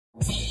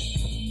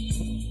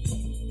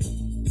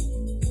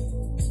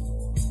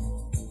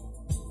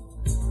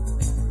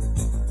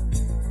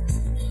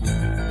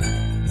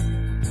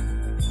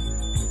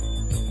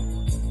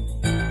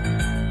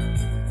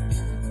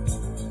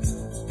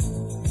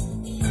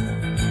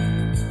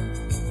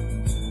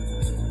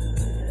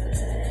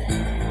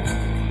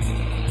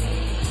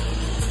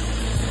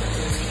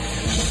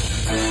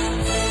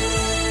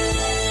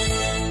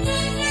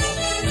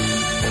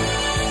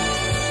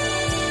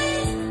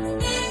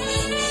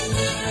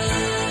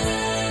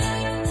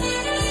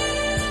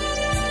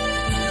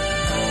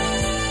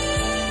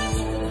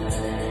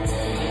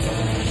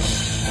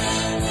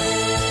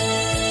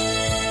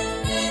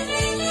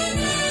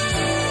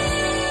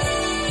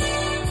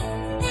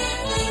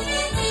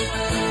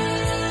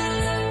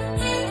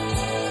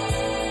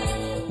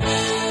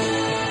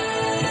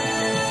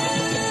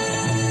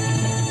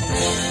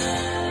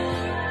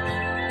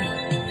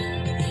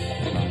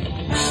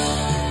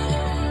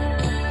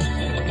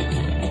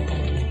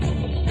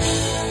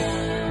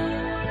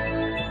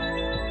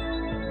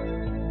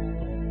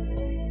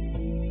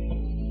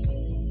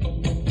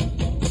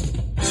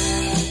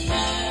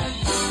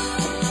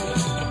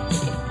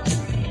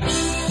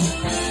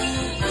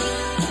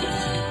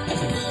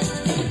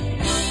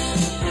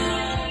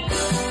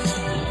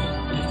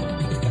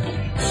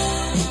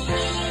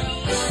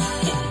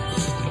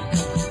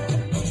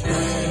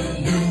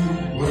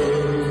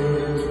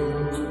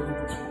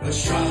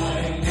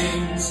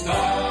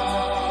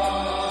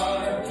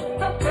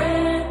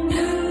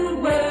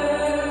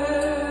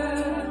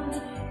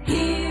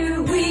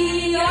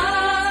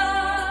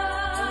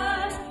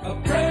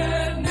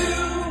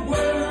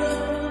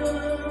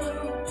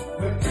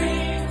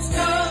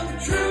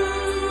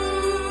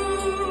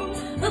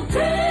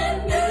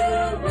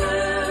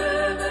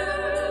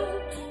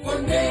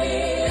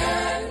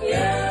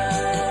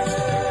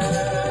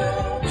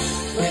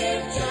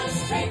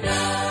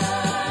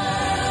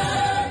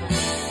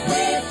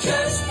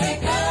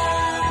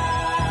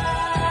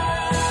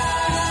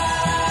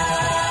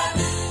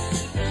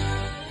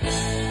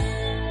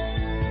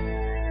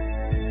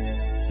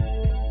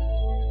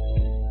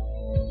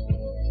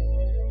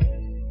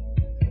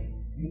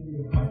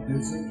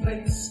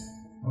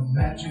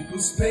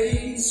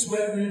space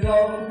where it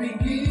all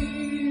begins.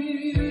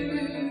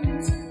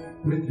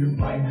 With your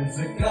mind as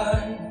a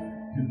guide,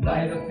 you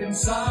light up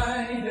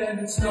inside and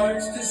it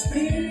starts to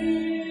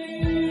spin.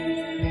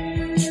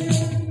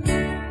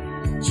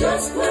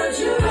 Just close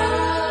your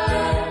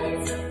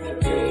eyes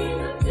and dream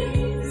of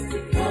things to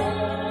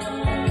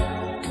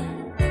come.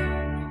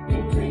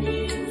 In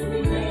dreams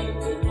we make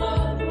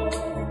tomorrow,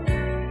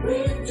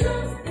 we've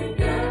just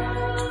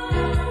begun.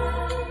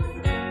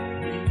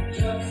 We've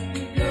just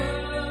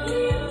begun.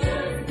 We've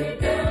just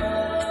begun.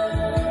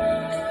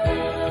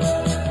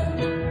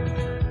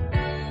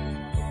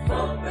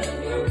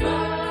 Open your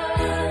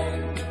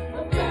mind, a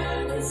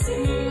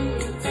fantasy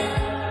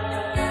time.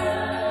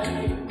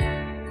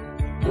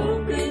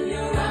 Open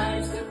your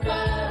eyes to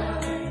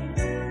find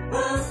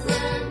a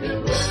brand new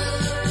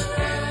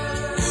world,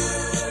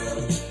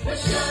 a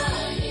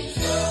shining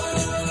star.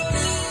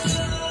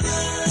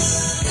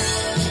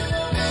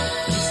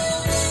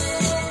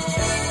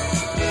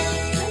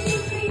 A new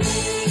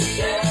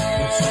creation,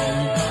 it's all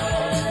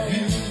about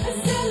you. A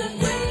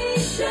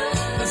celebration,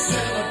 a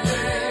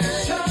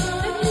celebration.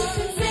 A new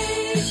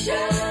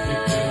sensation,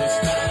 it feels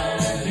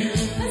found you.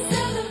 A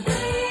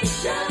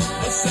celebration,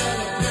 a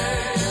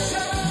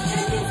celebration.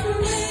 An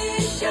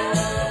inspiration,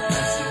 a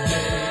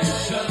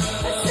destination.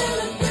 A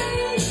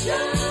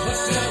celebration, a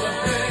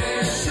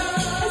celebration.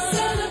 A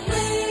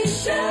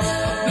celebration,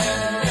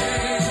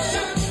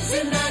 imagination's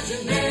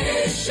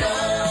imagination.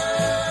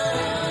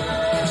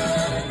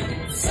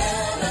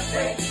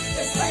 Celebrate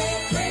as we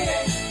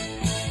create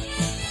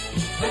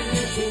a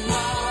new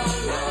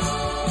tomorrow.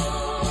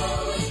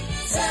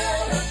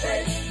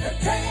 Celebrate the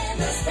dream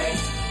of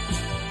space,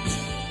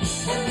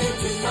 a new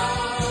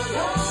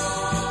tomorrow.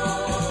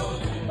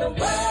 The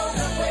world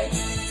awaits.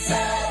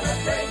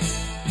 Celebrate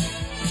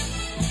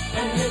a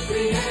new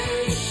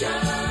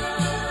creation.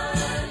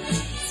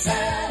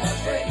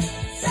 Celebrate,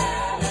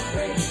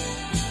 celebrate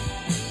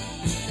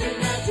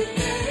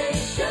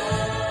imagination.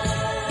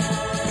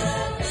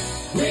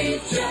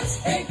 We've just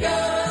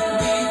begun.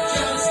 We've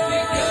just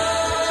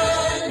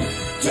begun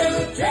to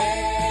dream.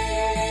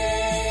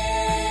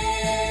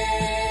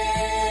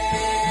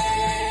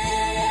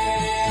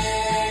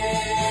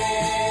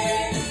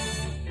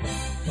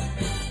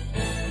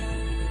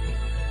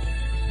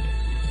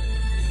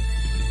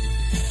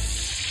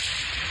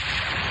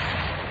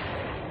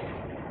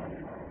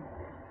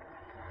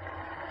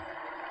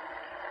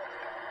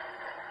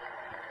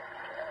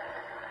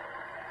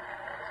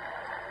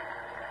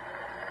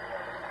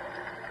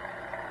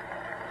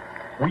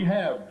 We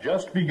have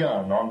just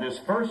begun on this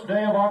first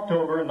day of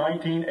October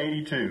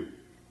 1982.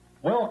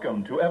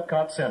 Welcome to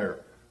Epcot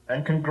Center,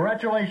 and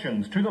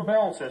congratulations to the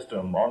Bell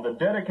System on the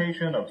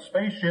dedication of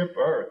Spaceship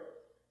Earth.